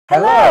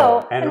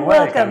Hello and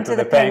welcome to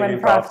the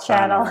PenguinProf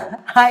channel.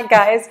 Hi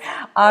guys,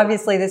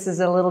 obviously this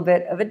is a little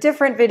bit of a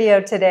different video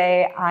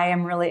today. I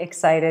am really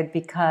excited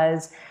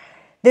because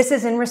this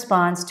is in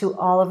response to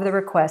all of the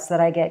requests that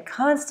I get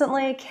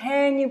constantly.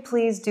 Can you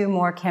please do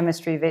more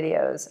chemistry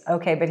videos?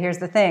 Okay, but here's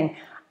the thing,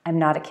 I'm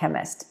not a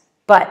chemist,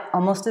 but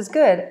almost as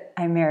good,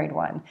 I married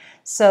one.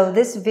 So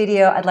this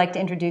video, I'd like to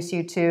introduce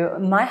you to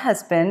my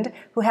husband,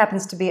 who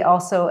happens to be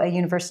also a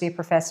university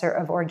professor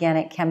of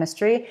organic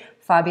chemistry.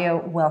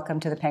 Fabio, welcome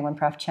to the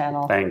PenguinProf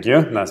channel. Thank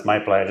you, that's my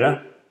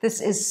pleasure.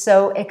 This is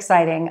so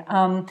exciting.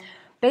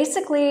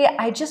 Basically,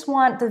 I just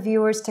want the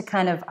viewers to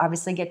kind of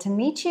obviously get to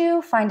meet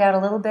you, find out a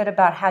little bit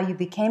about how you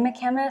became a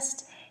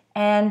chemist,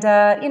 and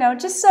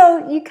just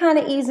so you kind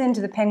of ease into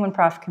the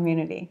PenguinProf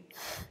community.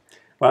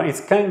 Well,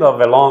 it's kind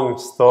of a long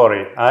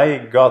story. I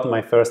got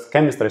my first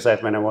chemistry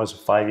set when I was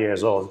 5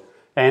 years old,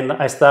 and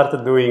I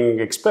started doing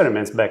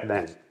experiments back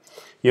then.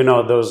 You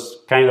know, those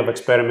kind of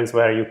experiments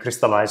where you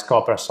crystallize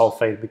copper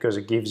sulfate because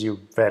it gives you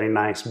very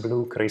nice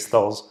blue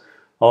crystals,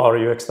 or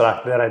you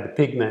extract the red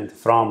pigment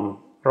from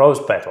rose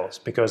petals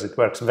because it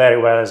works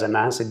very well as an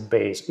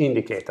acid-base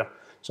indicator.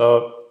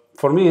 So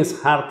for me,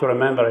 it's hard to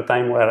remember a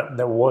time where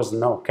there was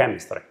no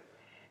chemistry.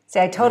 See,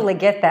 I totally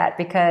get that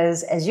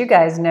because, as you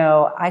guys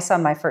know, I saw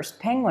my first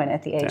penguin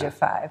at the age of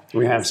 5.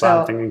 We have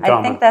something in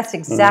common. I think that's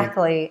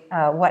exactly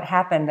what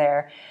happened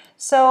there.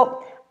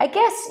 So I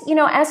guess,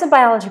 as a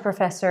biology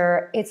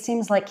professor, it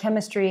seems like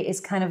chemistry is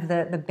kind of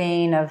the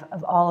bane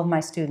of all of my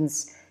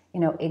students'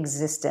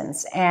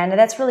 existence. And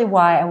that's really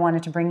why I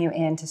wanted to bring you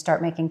in to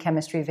start making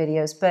chemistry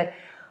videos. But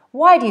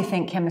why do you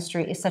think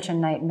chemistry is such a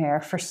nightmare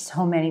for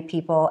so many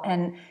people?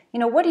 And,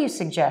 what do you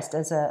suggest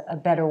as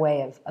a better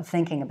way of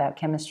thinking about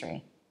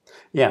chemistry?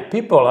 Yeah,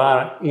 people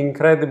are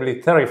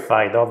incredibly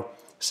terrified of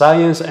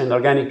science and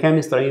organic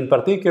chemistry in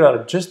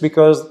particular just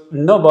because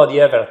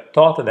nobody ever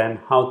taught them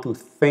how to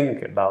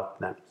think about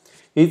them.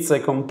 It's a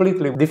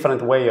completely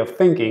different way of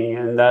thinking,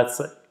 and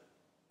that's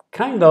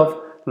kind of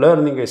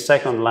learning a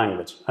second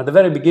language. At the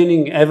very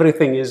beginning,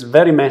 everything is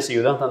very messy,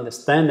 you don't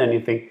understand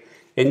anything,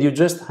 and you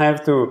just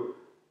have to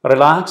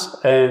relax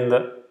and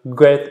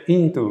get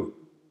into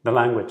the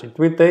language. It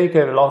will take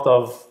a lot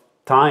of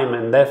time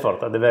and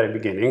effort at the very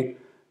beginning,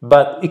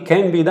 but it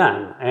can be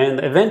done,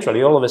 and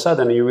eventually, all of a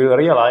sudden, you will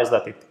realize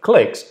that it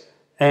clicks,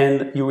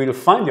 and you will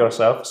find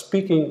yourself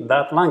speaking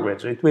that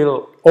language. It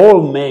will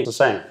all make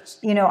sense.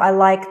 I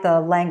like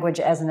the language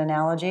as an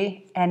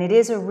analogy, and it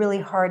is a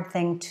really hard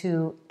thing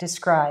to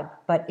describe,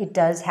 but it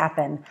does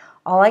happen.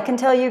 All I can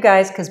tell you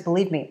guys, because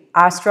believe me,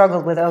 I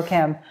struggled with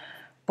OChem.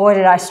 Boy,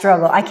 did I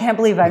struggle. I can't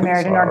believe I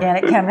married an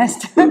organic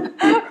chemist.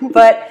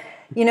 But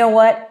you know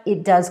what?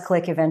 It does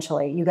click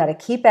eventually. You got to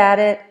keep at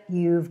it.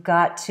 You've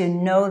got to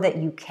know that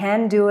you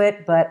can do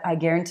it, but I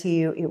guarantee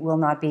you it will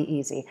not be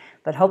easy.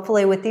 But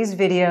hopefully with these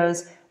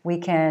videos, we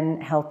can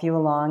help you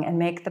along and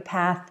make the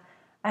path,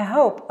 I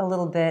hope, a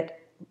little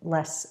bit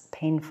less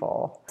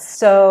painful.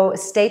 So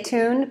stay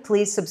tuned.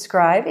 Please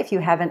subscribe if you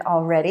haven't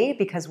already,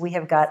 because we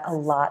have got a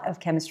lot of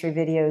chemistry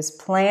videos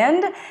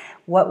planned.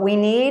 What we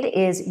need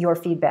is your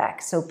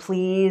feedback. So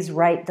please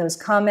write those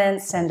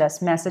comments, send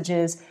us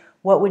messages.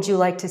 What would you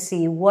like to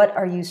see? What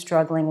are you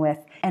struggling with?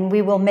 And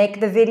we will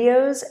make the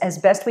videos as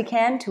best we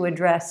can to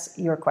address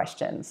your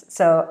questions.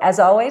 So as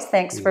always,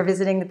 thanks for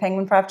visiting the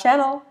PenguinProf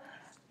channel.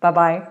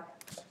 Bye-bye.